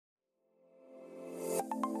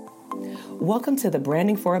Welcome to the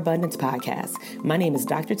Branding for Abundance podcast. My name is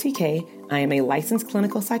Dr. TK. I am a licensed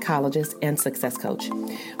clinical psychologist and success coach.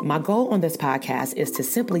 My goal on this podcast is to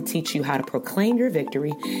simply teach you how to proclaim your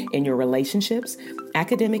victory in your relationships,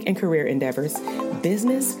 academic and career endeavors,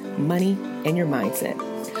 business, money, and your mindset.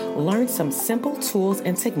 Learn some simple tools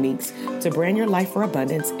and techniques to brand your life for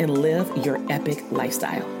abundance and live your epic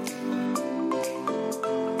lifestyle.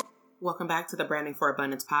 Welcome back to the Branding for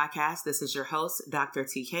Abundance podcast. This is your host, Dr.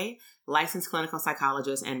 TK, licensed clinical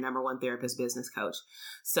psychologist and #1 therapist business coach.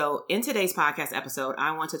 So in today's podcast episode,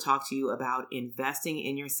 I want to talk to you about investing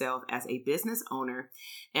in yourself as a business owner.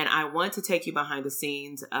 And I want to take you behind the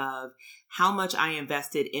scenes of how much I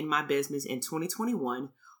invested in my business in 2021.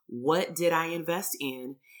 What did I invest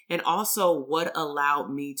in? And also what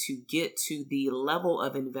allowed me to get to the level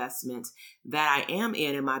of investment that I am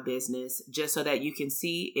in my business, just so that you can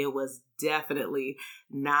see it was definitely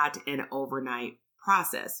not an overnight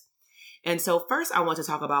process. And so first I want to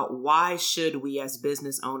talk about why should we as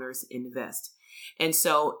business owners invest? And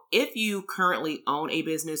so if you currently own a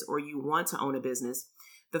business or you want to own a business,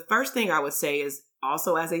 the first thing I would say is,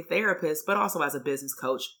 also as a therapist, but also as a business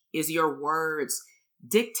coach, is your words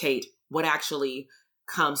dictate what actually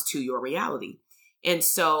comes to your reality. And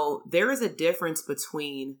so there is a difference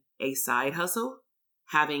between a side hustle,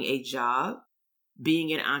 having a job,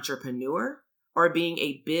 being an entrepreneur, or being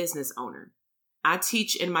a business owner. I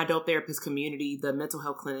teach in my Dope Therapist community, the mental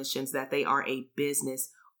health clinicians, that they are a business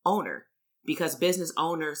owner, because business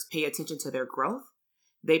owners pay attention to their growth.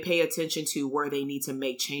 They pay attention to where they need to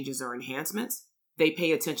make changes or enhancements. They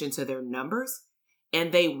pay attention to their numbers.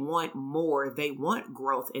 And they want more. They want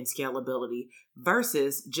growth and scalability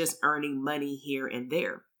versus just earning money here and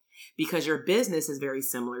there. Because your business is very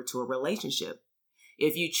similar to a relationship.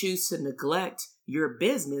 If you choose to neglect your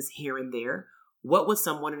business here and there, what would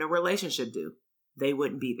someone in a relationship do? They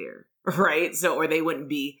wouldn't be there, right? Or they wouldn't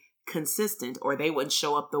be consistent, or they wouldn't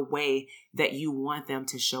show up the way that you want them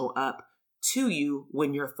to show up to you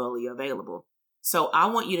when you're fully available. So I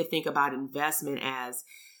want you to think about investment as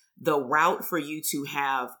the route for you to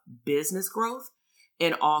have business growth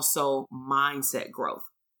and also mindset growth.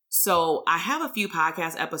 So I have a few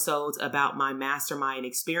podcast episodes about my mastermind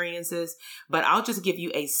experiences, but I'll just give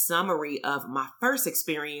you a summary of my first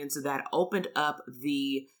experience that opened up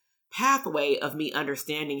the pathway of me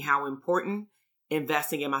understanding how important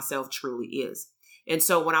investing in myself truly is. And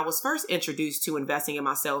so when I was first introduced to investing in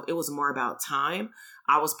myself, it was more about time.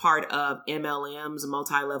 I was part of MLMs,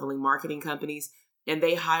 multi-leveling marketing companies, and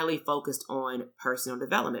they highly focused on personal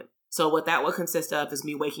development. So what that would consist of is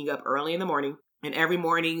me waking up early in the morning. And every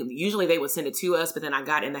morning, usually they would send it to us, but then I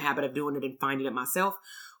got in the habit of doing it and finding it myself.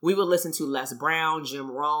 We would listen to Les Brown,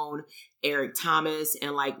 Jim Rohn, Eric Thomas,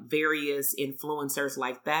 and like various influencers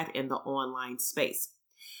like that in the online space.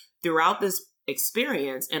 Throughout this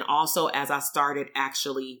experience, and also as I started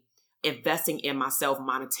actually investing in myself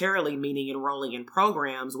monetarily, meaning enrolling in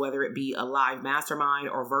programs, whether it be a live mastermind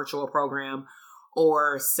or virtual program,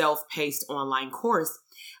 or self-paced online course,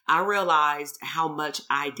 I realized how much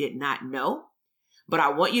I did not know. But I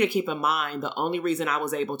want you to keep in mind, the only reason I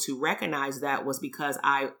was able to recognize that was because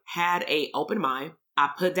I had an open mind. I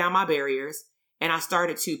put down my barriers and I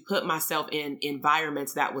started to put myself in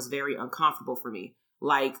environments that was very uncomfortable for me,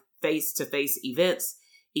 like face-to-face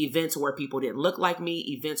events where people didn't look like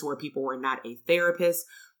me, events where people were not a therapist.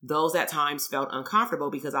 Those at times felt uncomfortable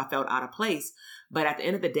because I felt out of place. But at the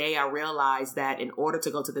end of the day, I realized that in order to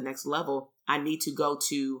go to the next level, I need to go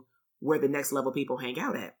to where the next level people hang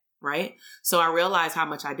out at, right? So I realized how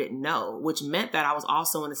much I didn't know, which meant that I was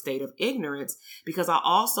also in a state of ignorance, because I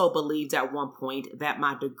also believed at one point that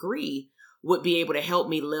my degree would be able to help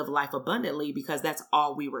me live life abundantly, because that's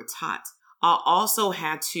all we were taught. I also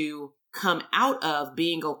had to come out of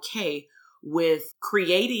being okay with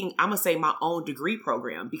creating, I'm going to say, my own degree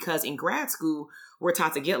program, because in grad school, we're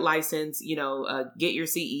taught to get licensed, get your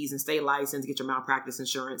CEs and stay licensed, get your malpractice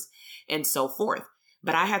insurance, and so forth.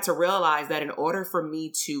 But I had to realize that in order for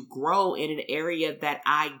me to grow in an area that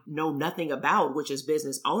I know nothing about, which is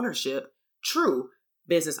business ownership, true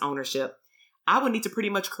business ownership, I would need to pretty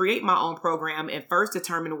much create my own program and first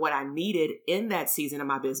determine what I needed in that season of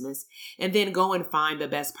my business, and then go and find the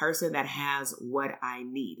best person that has what I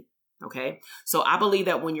need. Okay. So I believe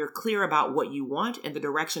that when you're clear about what you want and the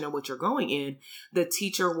direction in which you're going in, the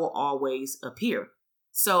teacher will always appear.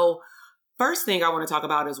 So first thing I want to talk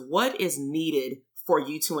about is what is needed for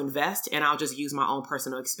you to invest. And I'll just use my own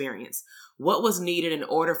personal experience. What was needed in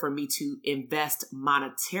order for me to invest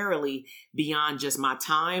monetarily beyond just my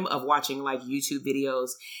time of watching like YouTube videos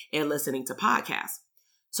and listening to podcasts?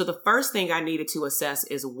 So the first thing I needed to assess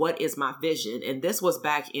is, what is my vision? And this was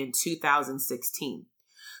back in 2016.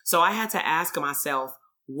 So I had to ask myself,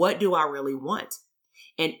 what do I really want?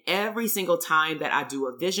 And every single time that I do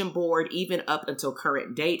a vision board, even up until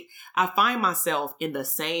current date, I find myself in the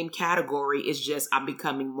same category. It's just I'm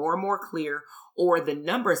becoming more and more clear, or the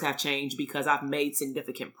numbers have changed because I've made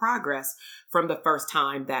significant progress from the first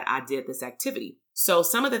time that I did this activity. So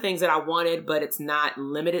some of the things that I wanted, but it's not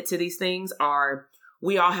limited to these things, are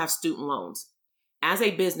we all have student loans. As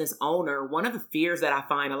a business owner, one of the fears that I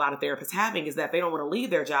find a lot of therapists having is that they don't want to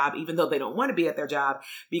leave their job, even though they don't want to be at their job,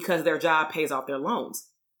 because their job pays off their loans.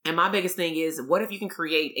 And my biggest thing is, what if you can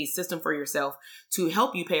create a system for yourself to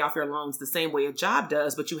help you pay off your loans the same way a job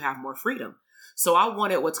does, but you have more freedom? So I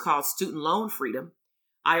wanted what's called student loan freedom.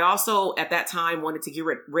 I also, at that time, wanted to get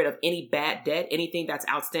rid of any bad debt, anything that's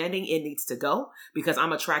outstanding. It needs to go because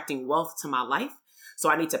I'm attracting wealth to my life. So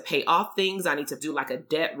I need to pay off things. I need to do like a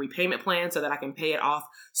debt repayment plan so that I can pay it off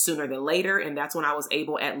sooner than later. And that's when I was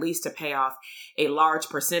able at least to pay off a large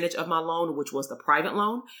percentage of my loan, which was the private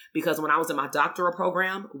loan. Because when I was in my doctoral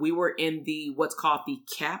program, we were in the what's called the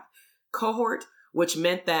CAP cohort, which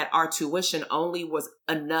meant that our tuition only was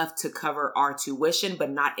enough to cover our tuition, but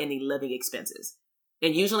not any living expenses.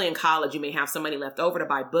 And usually in college, you may have some money left over to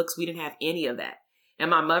buy books. We didn't have any of that. And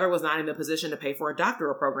my mother was not in the position to pay for a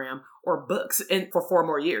doctoral program or books for 4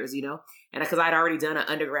 more years, and because I'd already done an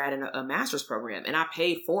undergrad and a master's program, and I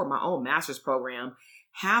paid for my own master's program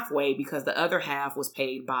halfway because the other half was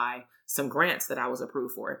paid by some grants that I was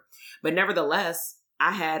approved for. But nevertheless,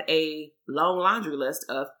 I had a long laundry list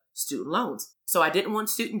of student loans. So I didn't want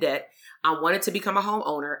student debt. I wanted to become a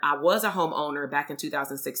homeowner. I was a homeowner back in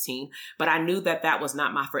 2016, but I knew that that was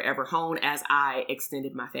not my forever home as I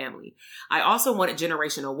extended my family. I also wanted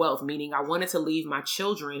generational wealth, meaning I wanted to leave my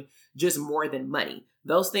children just more than money.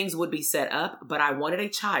 Those things would be set up, but I wanted a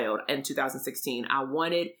child in 2016. I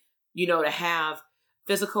wanted, to have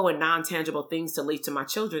physical and non-tangible things to leave to my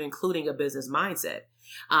children, including a business mindset.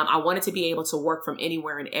 I wanted to be able to work from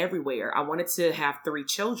anywhere and everywhere. I wanted to have 3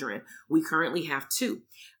 children. We currently have 2.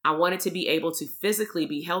 I wanted to be able to physically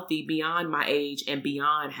be healthy beyond my age and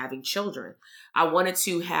beyond having children. I wanted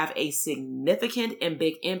to have a significant and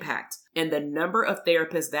big impact in the number of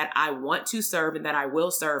therapists that I want to serve and that I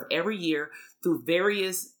will serve every year through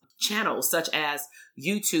various channels such as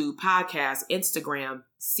YouTube, podcasts, Instagram,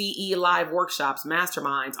 CE live workshops,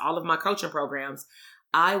 masterminds, all of my coaching programs.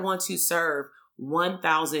 I want to serve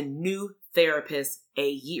 1,000 new therapists a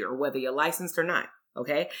year, whether you're licensed or not.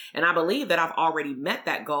 Okay. And I believe that I've already met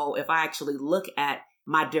that goal if I actually look at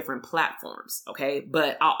my different platforms. Okay.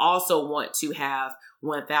 But I also want to have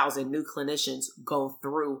 1,000 new clinicians go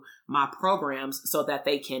through my programs so that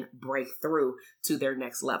they can break through to their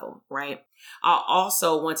next level. Right. I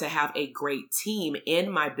also want to have a great team in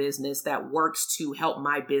my business that works to help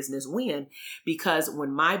my business win, because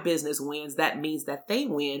when my business wins, that means that they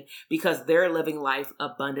win because they're living life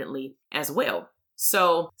abundantly as well.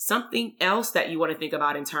 So something else that you want to think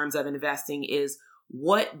about in terms of investing is,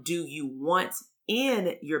 what do you want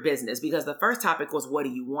in your business? Because the first topic was, what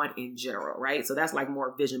do you want in general, right? So that's like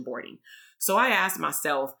more vision boarding. So I asked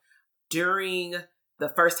myself during the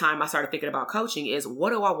first time I started thinking about coaching is,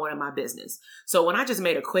 what do I want in my business? So when I just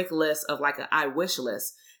made a quick list of like an I wish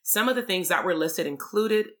list, some of the things that were listed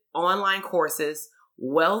included online courses,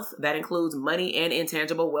 wealth, that includes money and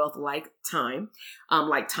intangible wealth like time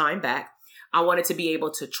back. I wanted to be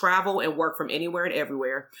able to travel and work from anywhere and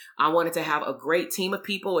everywhere. I wanted to have a great team of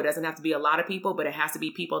people. It doesn't have to be a lot of people, but it has to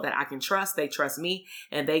be people that I can trust. They trust me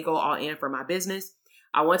and they go all in for my business.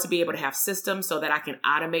 I want to be able to have systems so that I can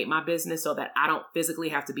automate my business so that I don't physically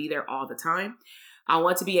have to be there all the time. I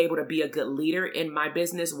want to be able to be a good leader in my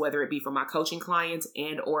business, whether it be for my coaching clients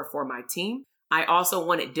and or for my team. I also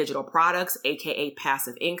wanted digital products, aka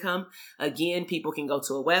passive income. Again, people can go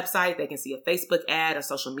to a website, they can see a Facebook ad, a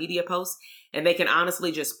social media post, and they can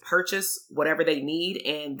honestly just purchase whatever they need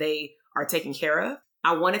and they are taken care of.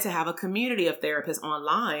 I wanted to have a community of therapists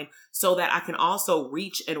online so that I can also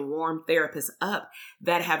reach and warm therapists up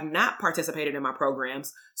that have not participated in my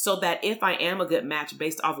programs, so that if I am a good match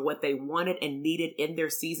based off of what they wanted and needed in their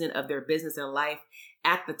season of their business and life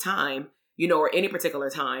at the time, or any particular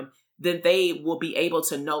time, then they will be able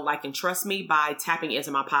to know, like, and trust me by tapping into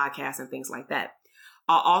my podcast and things like that.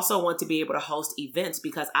 I also want to be able to host events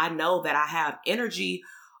because I know that I have energy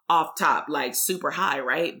off top, like super high,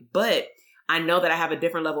 right? But I know that I have a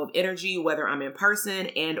different level of energy, whether I'm in person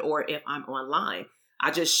and or if I'm online. I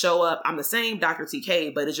just show up. I'm the same Dr.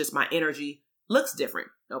 TK, but it's just my energy looks different.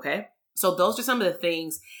 Okay. So those are some of the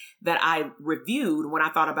things that I reviewed when I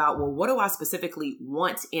thought about, well, what do I specifically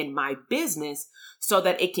want in my business so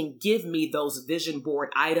that it can give me those vision board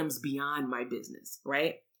items beyond my business,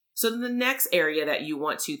 right? So then the next area that you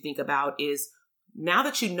want to think about is, now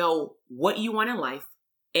that you know what you want in life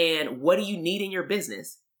and what do you need in your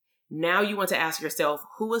business, now you want to ask yourself,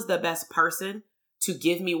 who is the best person to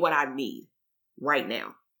give me what I need right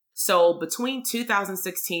now? So between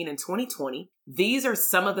 2016 and 2020, these are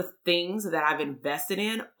some of the things that I've invested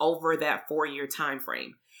in over that 4-year time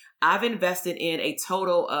frame. I've invested in a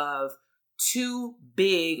total of 2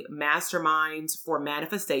 big masterminds for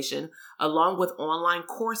manifestation, along with online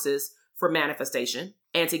courses for manifestation.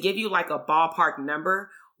 And to give you like a ballpark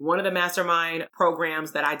number, one of the mastermind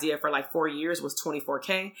programs that I did for like 4 years was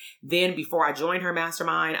 $24K. Then before I joined her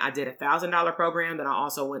mastermind, I did a $1,000 program. Then I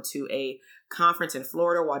also went to a conference in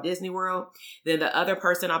Florida, Walt Disney World. Then the other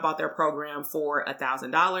person, I bought their program for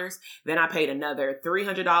 $1,000. Then I paid another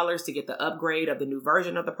 $300 to get the upgrade of the new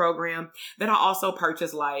version of the program. Then I also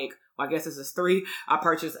purchased I guess this is 3. I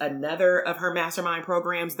purchased another of her mastermind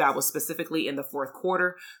programs that was specifically in the 4th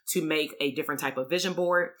quarter to make a different type of vision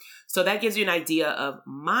board. So that gives you an idea of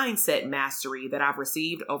mindset mastery that I've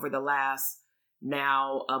received over the last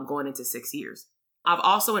now going into 6 years. I've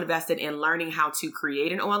also invested in learning how to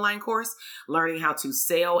create an online course, learning how to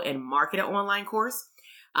sell and market an online course.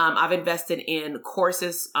 I've invested in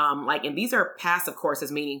courses, and these are passive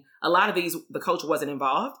courses, meaning a lot of these, the coach wasn't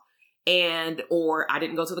involved or I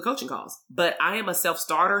didn't go to the coaching calls, but I am a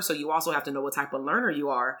self-starter. So you also have to know what type of learner you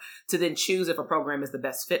are to then choose if a program is the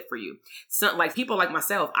best fit for you. So like people like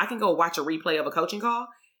myself, I can go watch a replay of a coaching call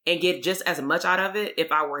and get just as much out of it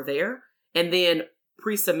if I were there, and then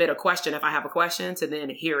pre-submit a question if I have a question to then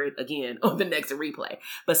hear it again on the next replay.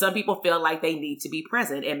 But some people feel like they need to be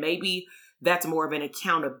present, and maybe that's more of an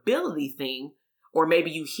accountability thing, or maybe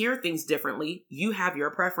you hear things differently. You have your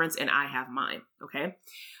preference and I have mine. Okay.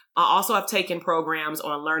 I also have taken programs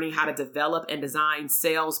on learning how to develop and design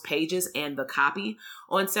sales pages and the copy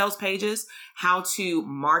on sales pages, how to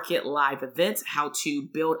market live events, how to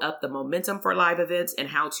build up the momentum for live events, and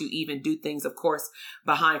how to even do things, of course,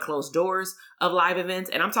 behind closed doors of live events.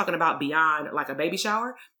 And I'm talking about beyond like a baby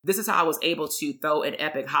shower. This is how I was able to throw an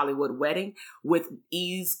epic Hollywood wedding with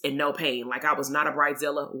ease and no pain. Like I was not a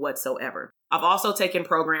bridezilla whatsoever. I've also taken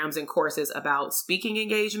programs and courses about speaking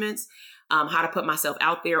engagements, how to put myself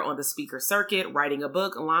out there on the speaker circuit, writing a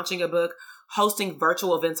book, launching a book, hosting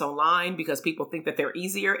virtual events online because people think that they're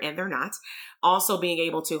easier and they're not. Also being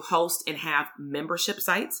able to host and have membership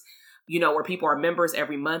sites, where people are members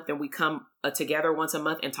every month and we come together once a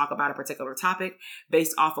month and talk about a particular topic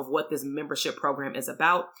based off of what this membership program is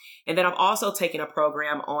about. And then I've also taken a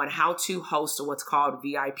program on how to host what's called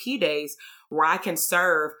VIP days, where I can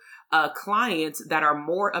serve clients that are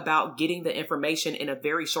more about getting the information in a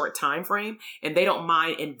very short time frame, and they don't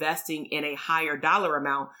mind investing in a higher dollar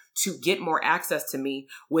amount to get more access to me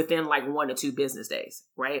within like 1 to 2 business days,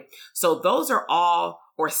 right? So those are all,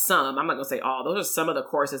 or some, I'm not gonna say all, those are some of the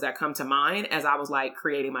courses that come to mind as I was like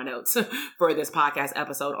creating my notes for this podcast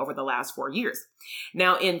episode over the last 4 years.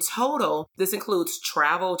 Now in total, this includes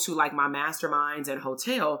travel to like my masterminds and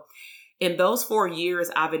hotel. In those 4 years,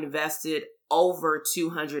 I've invested over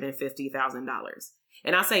 $250,000.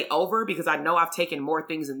 And I say over because I know I've taken more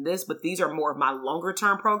things in this, but these are more of my longer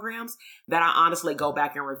term programs that I honestly go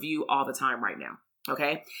back and review all the time right now.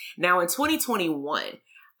 Okay. Now in 2021,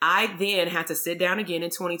 I then had to sit down again in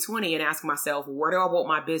 2020 and ask myself, where do I want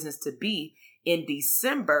my business to be in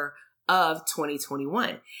December of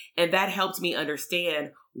 2021? And that helped me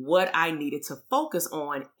understand what I needed to focus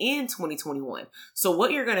on in 2021. So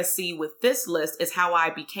what you're going to see with this list is how I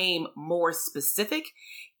became more specific,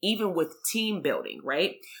 even with team building,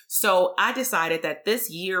 right? So I decided that this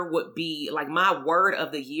year would be like my word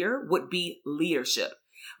of the year would be leadership.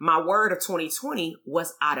 My word of 2020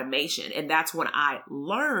 was automation. And that's when I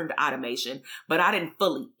learned automation, but I didn't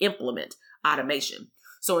fully implement automation.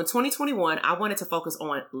 So in 2021, I wanted to focus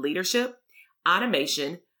on leadership,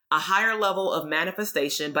 automation, a higher level of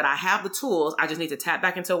manifestation, but I have the tools. I just need to tap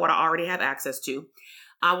back into what I already have access to.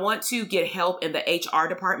 I want to get help in the HR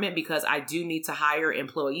department because I do need to hire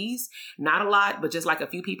employees, not a lot, but just like a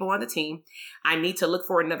few people on the team. I need to look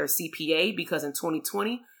for another CPA because in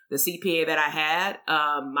 2020, the CPA that I had,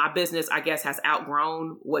 my business, I guess, has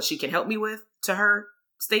outgrown what she can help me with, to her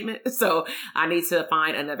statement. So I need to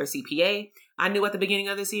find another CPA. I knew at the beginning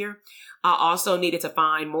of this year. I also needed to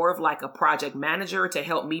find more of like a project manager to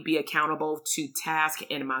help me be accountable to tasks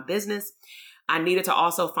in my business. I needed to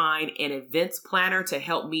also find an events planner to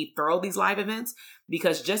help me throw these live events,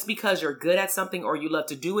 because just because you're good at something or you love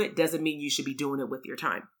to do it doesn't mean you should be doing it with your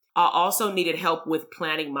time. I also needed help with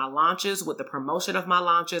planning my launches, with the promotion of my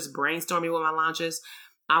launches, brainstorming with my launches.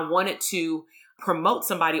 I wanted to promote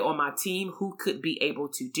somebody on my team who could be able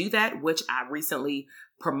to do that, which I recently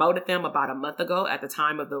promoted them about a month ago at the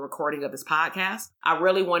time of the recording of this podcast. I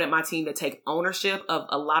really wanted my team to take ownership of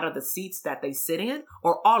a lot of the seats that they sit in,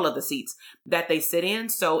 or all of the seats that they sit in.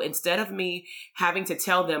 So instead of me having to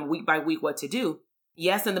tell them week by week what to do,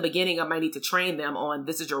 yes, in the beginning, I might need to train them on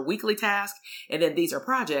this is your weekly task, and then these are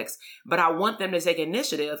projects. But I want them to take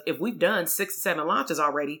initiative. If we've done 6 to 7 launches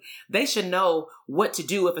already, they should know what to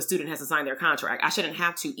do if a student has to sign their contract. I shouldn't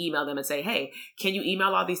have to email them and say, hey, can you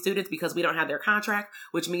email all these students because we don't have their contract,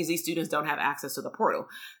 which means these students don't have access to the portal.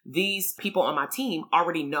 These people on my team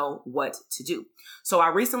already know what to do. So I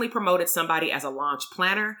recently promoted somebody as a launch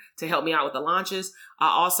planner to help me out with the launches. I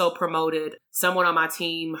also promoted someone on my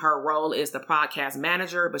team. Her role is the podcast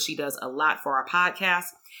manager, but she does a lot for our podcast.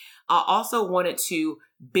 I also wanted to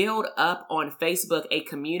build up on Facebook a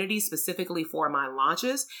community specifically for my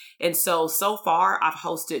launches. And so far I've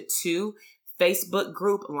hosted 2 Facebook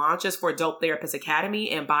group launches for Dope Therapist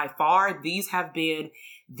Academy. And by far, these have been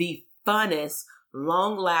the funnest,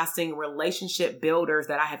 long-lasting relationship builders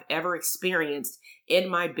that I have ever experienced in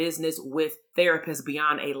my business with therapists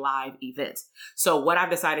beyond a live event. So what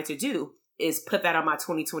I've decided to do is put that on my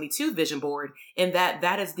 2022 vision board, and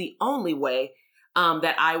that is the only way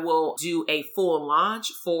that I will do a full launch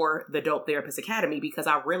for the Dope Therapist Academy, because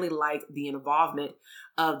I really like the involvement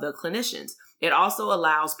of the clinicians. It also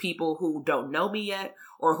allows people who don't know me yet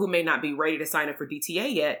or who may not be ready to sign up for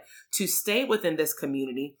DTA yet to stay within this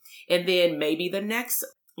community. And then maybe the next,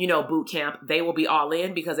 boot camp, they will be all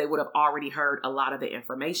in because they would have already heard a lot of the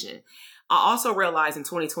information. I also realized in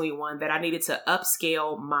 2021 that I needed to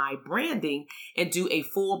upscale my branding and do a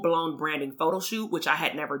full-blown branding photo shoot, which I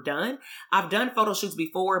had never done. I've done photo shoots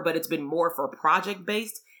before, but it's been more for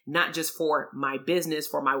project-based, not just for my business,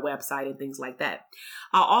 for my website and things like that.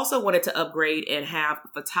 I also wanted to upgrade and have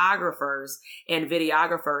photographers and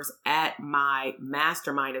videographers at my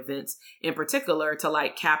mastermind events in particular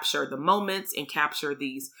to capture the moments and capture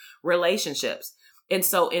these relationships. And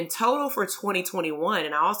so in total for 2021,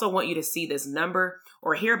 and I also want you to see this number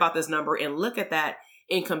or hear about this number and look at that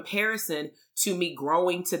in comparison to me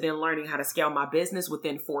growing to then learning how to scale my business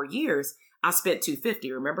within 4 years, I spent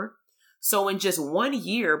 $250, remember? So in just 1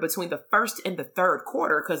 year between the first and the third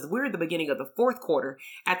quarter, because we're in the beginning of the fourth quarter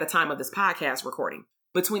at the time of this podcast recording,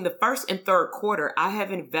 between the first and third quarter, I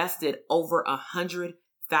have invested over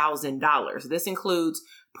 $100,000. This includes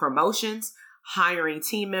promotions, hiring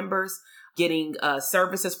team members, getting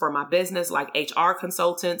services for my business like HR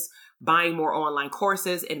consultants, buying more online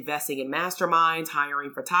courses, investing in masterminds,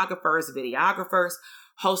 hiring photographers, videographers,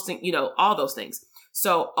 hosting, all those things.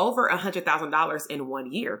 So over $100,000 in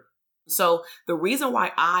 1 year. So the reason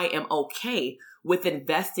why I am okay with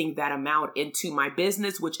investing that amount into my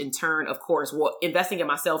business, which in turn, of course, investing in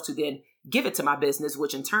myself to then give it to my business,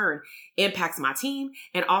 which in turn impacts my team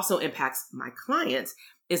and also impacts my clients,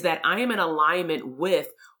 is that I am in alignment with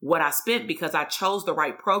what I spent because I chose the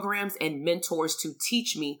right programs and mentors to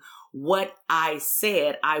teach me what I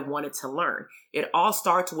said I wanted to learn. It all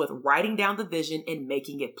starts with writing down the vision and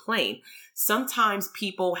making it plain. Sometimes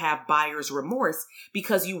people have buyer's remorse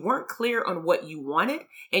because you weren't clear on what you wanted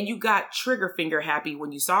and you got trigger finger happy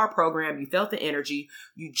when you saw a program, you felt the energy,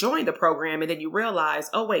 you joined the program, and then you realize,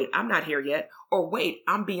 oh, wait, I'm not here yet. Or wait,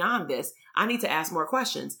 I'm beyond this. I need to ask more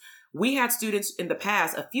questions. We had students in the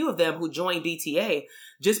past, a few of them who joined DTA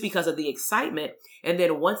just because of the excitement. And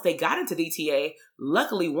then once they got into DTA,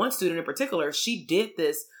 luckily one student in particular, she did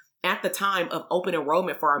this at the time of open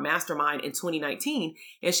enrollment for our mastermind in 2019.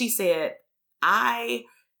 And she said, I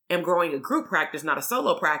am growing a group practice, not a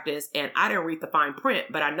solo practice. And I didn't read the fine print,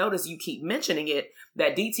 but I noticed you keep mentioning it,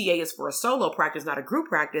 that DTA is for a solo practice, not a group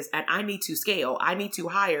practice. And I need to scale. I need to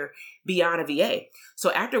hire beyond a VA.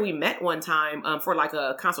 So after we met one time for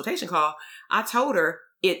a consultation call, I told her,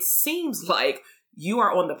 it seems like you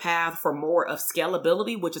are on the path for more of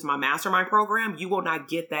scalability, which is my mastermind program. You will not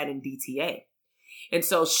get that in DTA. And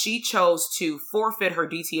so she chose to forfeit her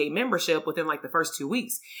DTA membership within the first 2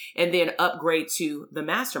 weeks and then upgrade to the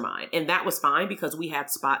mastermind. And that was fine because we had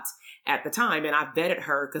spots at the time. And I vetted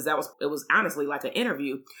her because it was honestly like an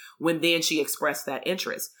interview when then she expressed that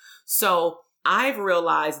interest. So I've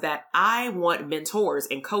realized that I want mentors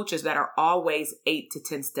and coaches that are always 8 to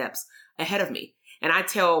 10 steps ahead of me. And I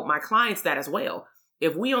tell my clients that as well.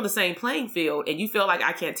 If we on the same playing field and you feel like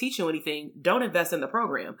I can't teach you anything, don't invest in the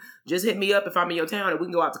program. Just hit me up if I'm in your town and we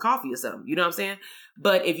can go out to coffee or something. You know what I'm saying?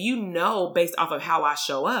 But if you know, based off of how I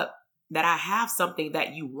show up, that I have something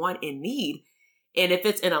that you want and need, And if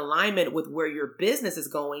it's in alignment with where your business is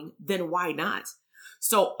going, then why not?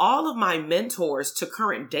 So all of my mentors to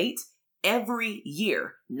current date, every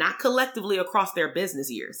year, not collectively across their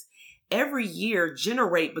business years, every year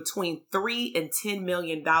generate between $3 and $10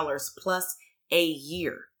 million plus a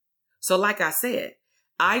year. So like I said,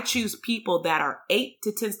 I choose people that are 8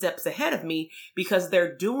 to 10 steps ahead of me because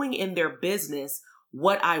they're doing in their business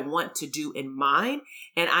what I want to do in mine.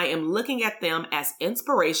 And I am looking at them as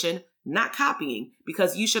inspiration, not copying,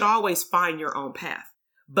 because you should always find your own path.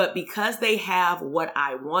 But because they have what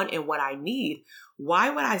I want and what I need, why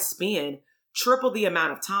would I spend triple the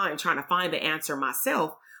amount of time trying to find the answer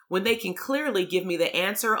myself when they can clearly give me the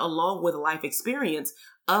answer along with life experience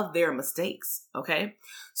of their mistakes? Okay.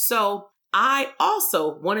 So I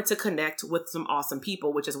also wanted to connect with some awesome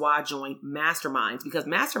people, which is why I joined masterminds, because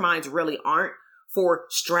masterminds really aren't for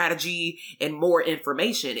strategy and more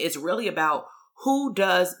information. It's really about who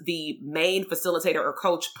does the main facilitator or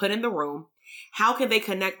coach put in the room? How can they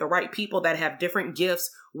connect the right people that have different gifts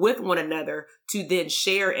with one another to then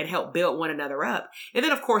share and help build one another up? And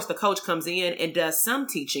then, of course, the coach comes in and does some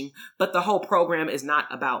teaching, but the whole program is not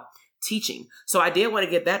about teaching. So I did want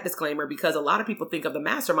to give that disclaimer because a lot of people think of the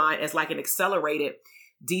mastermind as like an accelerated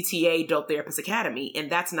DTA, Dope Therapist Academy,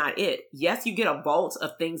 and that's not it. Yes, you get a vault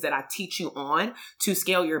of things that I teach you on to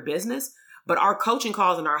scale your business, but our coaching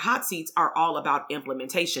calls and our hot seats are all about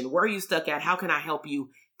implementation. Where are you stuck at? How can I help you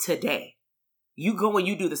today? You go and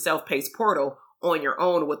you do the self-paced portal on your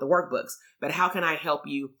own with the workbooks, but how can I help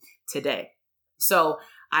you today? So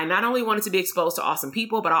I not only wanted to be exposed to awesome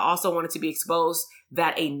people, but I also wanted to be exposed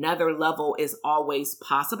that another level is always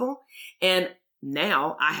possible. And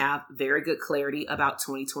now I have very good clarity about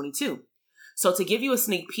 2022. So to give you a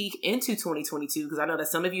sneak peek into 2022, because I know that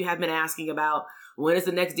some of you have been asking about when is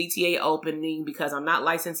the next DTA opening because I'm not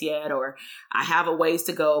licensed yet, or I have a ways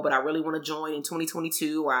to go, but I really want to join in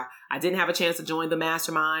 2022, or I didn't have a chance to join the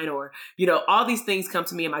mastermind, or, all these things come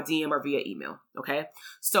to me in my DM or via email. Okay.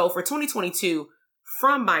 So for 2022,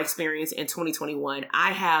 from my experience in 2021,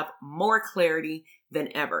 I have more clarity than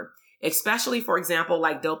ever, especially, for example,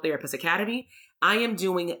 like Dope Therapist Academy. I am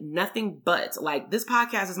doing nothing but, like, this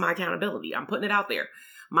podcast is my accountability. I'm putting it out there.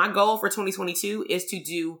 My goal for 2022 is to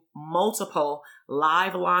do multiple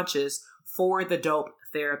live launches for the Dope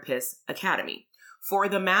Therapist Academy. For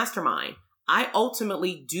the mastermind, I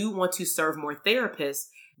ultimately do want to serve more therapists,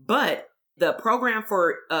 but the program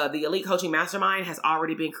for the Elite Coaching Mastermind has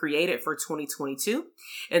already been created for 2022.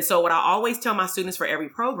 And so what I always tell my students for every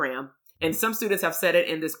program, and some students have said it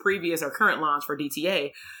in this previous or current launch for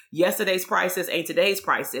DTA, yesterday's prices ain't today's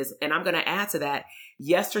prices. And I'm going to add to that,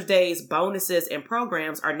 yesterday's bonuses and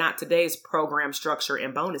programs are not today's program structure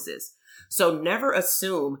and bonuses. So never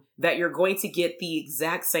assume that you're going to get the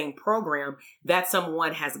exact same program that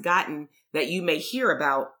someone has gotten that you may hear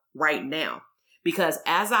about right now. Because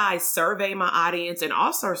as I survey my audience and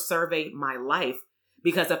also survey my life,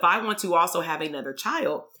 because if I want to also have another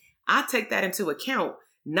child, I take that into account,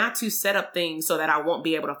 not to set up things so that I won't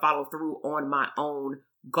be able to follow through on my own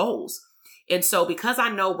goals. And so because I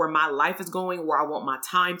know where my life is going, where I want my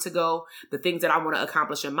time to go, the things that I want to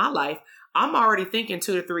accomplish in my life, I'm already thinking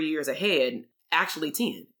 2 to 3 years ahead, actually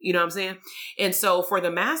 10, you know what I'm saying? And so for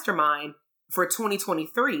the mastermind for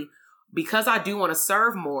 2023, because I do want to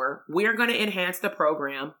serve more, we're going to enhance the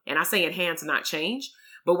program. And I say enhance, not change,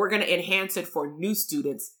 but we're going to enhance it for new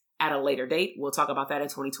students at a later date. We'll talk about that in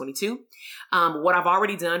 2022. What I've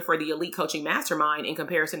already done for the Elite Coaching Mastermind in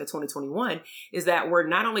comparison to 2021 is that we're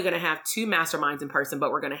not only going to have 2 masterminds in person,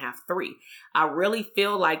 but we're going to have 3. I really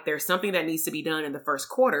feel like there's something that needs to be done in the first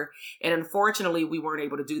quarter. And unfortunately, we weren't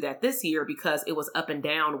able to do that this year because it was up and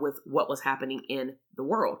down with what was happening in the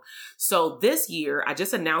world. So this year, I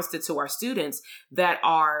just announced it to our students that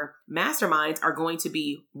our masterminds are going to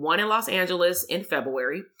be one in Los Angeles in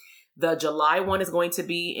February. The July one is going to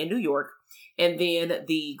be in New York. And then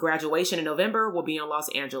the graduation in November will be in Los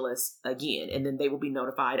Angeles again. And then they will be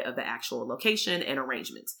notified of the actual location and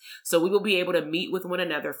arrangements. So we will be able to meet with one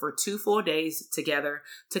another for 2 full days together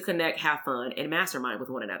to connect, have fun, and mastermind with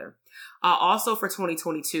one another. Also for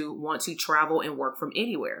 2022, want to travel and work from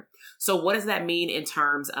anywhere. So what does that mean in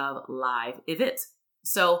terms of live events?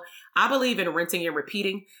 So I believe in renting and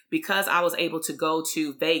repeating. Because I was able to go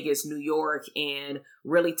to Vegas, New York, and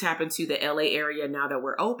really tap into the LA area now that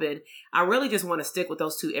we're open. I really just want to stick with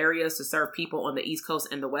those 2 areas to serve people on the East Coast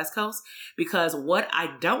and the West Coast. Because what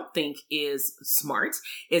I don't think is smart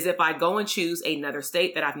is if I go and choose another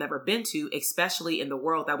state that I've never been to, especially in the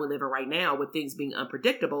world that we live in right now with things being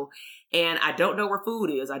unpredictable, and I don't know where food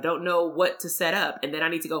is, I don't know what to set up, and then I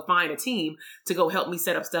need to go find a team to go help me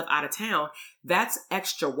set up stuff out of town. That's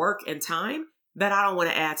extra work and time. that I don't want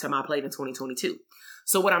to add to my plate in 2022.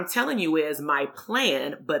 So what I'm telling you is my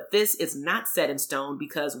plan, but this is not set in stone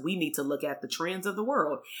because we need to look at the trends of the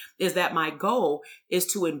world, is that my goal is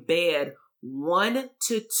to embed 1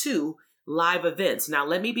 to 2 live events. Now,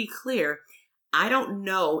 let me be clear. I don't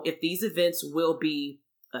know if these events will be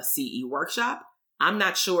a CE workshop. I'm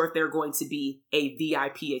not sure if they're going to be a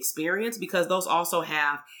VIP experience because those also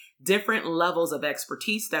have different levels of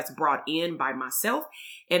expertise that's brought in by myself.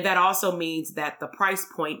 And that also means that the price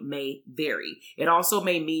point may vary. It also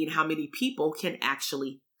may mean how many people can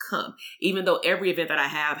actually come, even though every event that I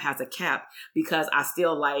have has a cap because I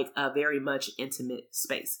still like a very much intimate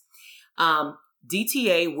space.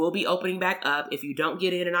 DTA will be opening back up if you don't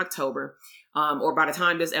get in October, or by the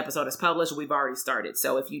time this episode is published, we've already started.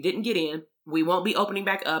 So if you didn't get in, we won't be opening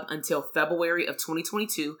back up until February of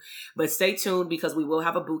 2022, but stay tuned because we will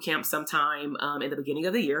have a boot camp sometime in the beginning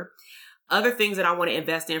of the year. Other things that I want to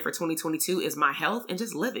invest in for 2022 is my health and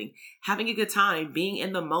just living, having a good time, being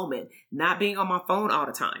in the moment, not being on my phone all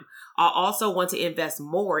the time. I also want to invest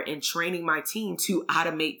more in training my team to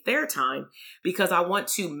automate their time because I want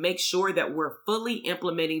to make sure that we're fully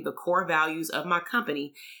implementing the core values of my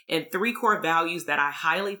company. And 3 core values that I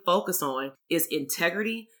highly focus on is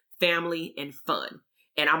integrity, family, and fun.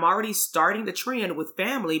 And I'm already starting the trend with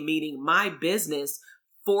family, meaning my business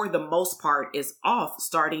for the most part is off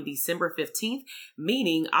starting December 15th,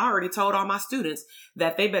 meaning I already told all my students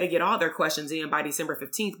that they better get all their questions in by December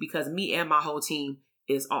 15th because me and my whole team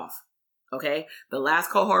is off. Okay. The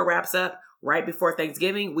last cohort wraps up right before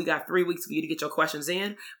Thanksgiving. We got 3 weeks for you to get your questions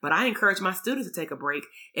in, but I encourage my students to take a break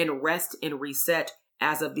and rest and reset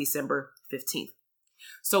as of December 15th.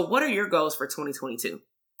 So what are your goals for 2022?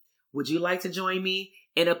 Would you like to join me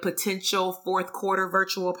in a potential 4th quarter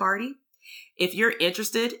virtual party? If you're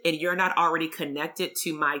interested and you're not already connected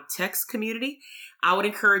to my text community, I would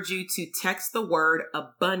encourage you to text the word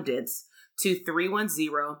abundance to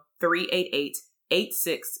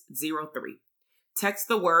 310-388-8603. Text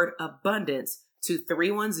the word abundance to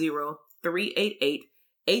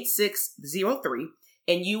 310-388-8603,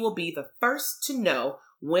 and you will be the first to know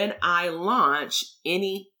when I launch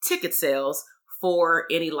any ticket sales for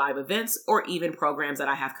any live events or even programs that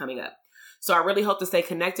I have coming up. So I really hope to stay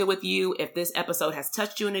connected with you. If this episode has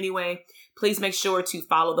touched you in any way, please make sure to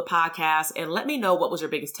follow the podcast and let me know what was your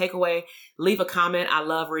biggest takeaway. Leave a comment. I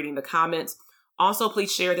love reading the comments. Also,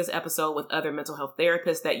 please share this episode with other mental health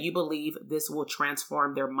therapists that you believe this will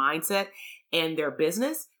transform their mindset and their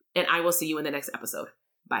business. And I will see you in the next episode.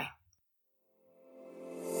 Bye.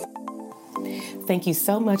 Thank you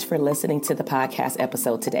so much for listening to the podcast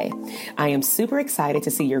episode today. I am super excited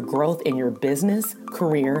to see your growth in your business,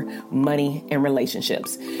 career, money, and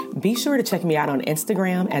relationships. Be sure to check me out on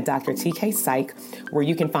Instagram at Dr. TK Psych, where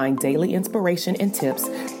you can find daily inspiration and tips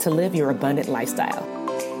to live your abundant lifestyle.